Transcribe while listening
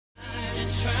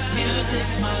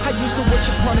I used to wish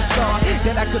upon a star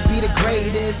that I could be the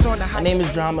greatest. My name is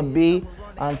Drama B.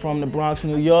 I'm from the Bronx,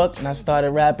 New York, and I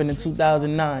started rapping in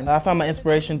 2009. I found my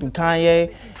inspiration through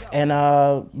Kanye, and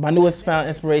my newest found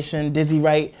inspiration, Dizzy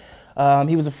Wright.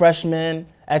 He was a freshman,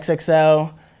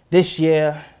 XXL, this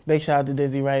year. Big shout out to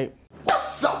Dizzy Wright.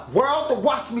 What's up, world? The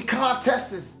Watch Me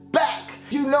contest is back.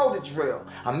 You know the drill.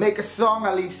 I make a song,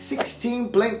 I leave 16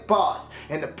 blank bars,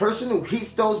 and the person who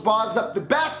heats those bars up the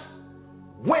best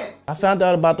wins. I found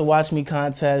out about the Watch Me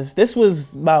contest. This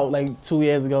was about like 2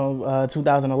 years ago,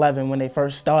 2011, when they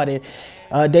first started.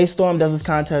 DeStorm does this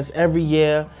contest every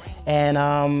year,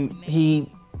 and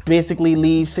he basically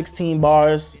leaves 16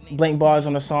 bars, blank bars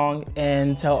on a song,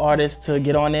 and tell artists to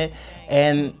get on it.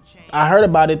 And I heard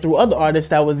about it through other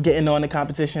artists that was getting on the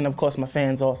competition, of course my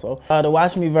fans also. The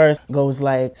Watch Me verse goes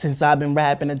like, since I've been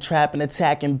rapping and trapping,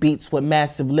 attacking beats with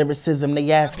massive lyricism, they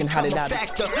asking how did I be?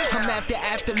 I'm after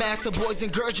aftermath, so boys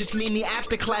and girls just meet me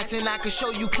after class, and I can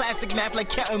show you classic math like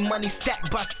counting money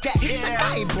stack by stack. Yeah.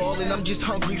 I ain't ballin', I'm just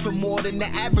hungry for more than the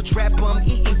average rapper. I'm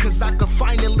eating cause I can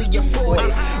finally afford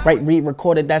it. Right,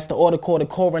 re-recorded, that's the order, call the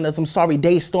coroners. I'm sorry,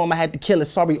 DeStorm, I had to kill it,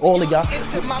 sorry all of y'all.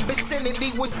 Into my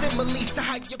vicinity with similes to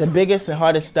how you... The biggest and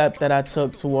hardest step that I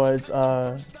took towards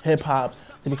hip-hop,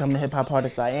 to become the hip-hop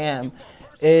artist I am,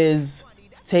 is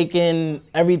taking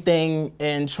everything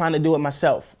and trying to do it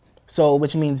myself. So,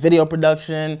 which means video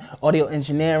production, audio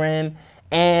engineering,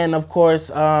 and of course,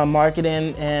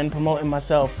 marketing and promoting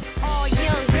myself. All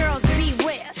young girls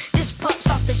beware, this pops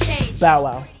off the chains. Bow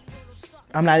Wow.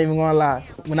 I'm not even gonna lie.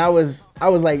 When I was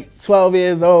like 12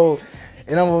 years old,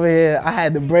 and I'm over here, I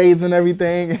had the braids and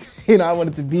everything. You know, I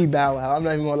wanted to be Bow Wow. I'm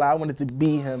not even gonna lie, I wanted to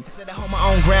be him. I hold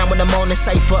my own ground when I'm on the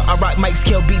cipher. I rock mics,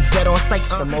 kill beats that on sight.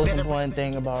 The most important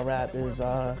thing about rap is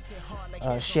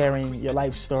sharing your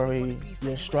life story,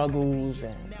 your struggles,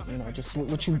 and you know, just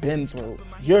what you've been through.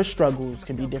 Your struggles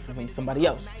can be different from somebody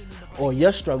else, or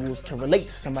your struggles can relate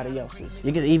to somebody else's.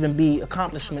 You can even be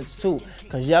accomplishments too,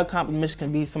 because your accomplishments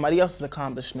can be somebody else's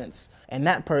accomplishments, and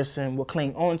that person will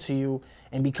cling on to you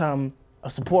and become a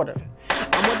supporter.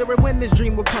 I'm wondering when this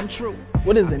dream will come true.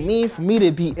 What does it mean for me to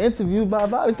be interviewed by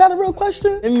VIBE? Is that a real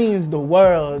question? It means the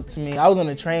world to me. I was on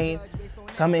the train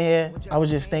coming here. I was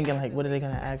just thinking, like, what are they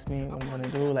gonna ask me? What am I gonna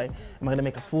do? Like, am I gonna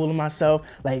make a fool of myself?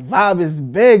 Like, VIBE is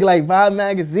big, like VIBE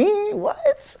magazine,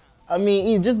 what? I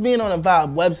mean, just being on a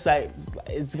VIBE website,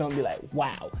 it's gonna be like,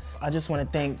 wow. I just want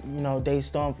to thank, you know,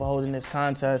 DeStorm for holding this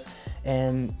contest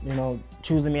and, you know,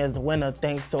 choosing me as the winner.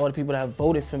 Thanks to all the people that have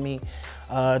voted for me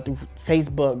through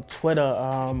Facebook, Twitter,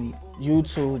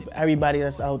 YouTube, everybody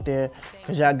that's out there,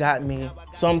 because y'all got me.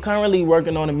 So I'm currently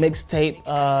working on a mixtape.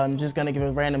 I'm just gonna give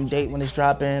a random date when it's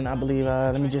dropping. I believe,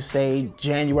 let me just say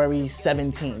January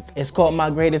 17th. It's called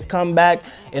My Greatest Comeback.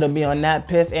 It'll be on Nat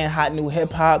Piff and Hot New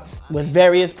Hip Hop with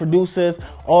producers.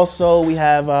 Also, we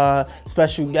have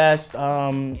special guest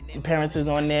appearances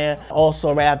on there.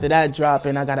 Also, right after that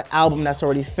dropping, I got an album that's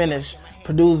already finished,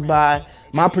 produced by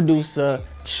my producer,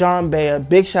 Sean Bayer.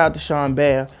 Big shout out to Sean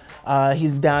Bayer.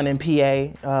 He's down in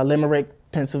PA, Limerick,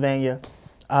 Pennsylvania.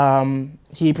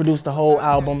 He produced the whole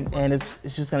album, and it's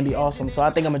just gonna be awesome. So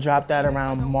I think I'm gonna drop that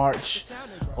around March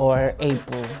or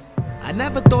April. I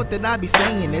never thought that I'd be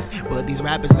saying this, but these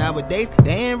rappers nowadays,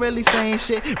 they ain't really saying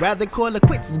shit, rather call it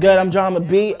quits. It's good, I'm Drama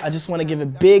B. I just wanna give a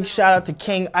big shout out to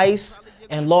King Ice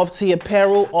and Lofty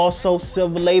Apparel, also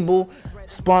Silver Label,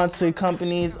 sponsored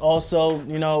companies. Also,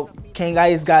 you know, King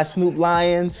Ice got Snoop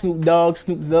Lion, Snoop Dogg,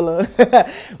 Snoopzilla.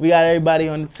 We got everybody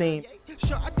on the team.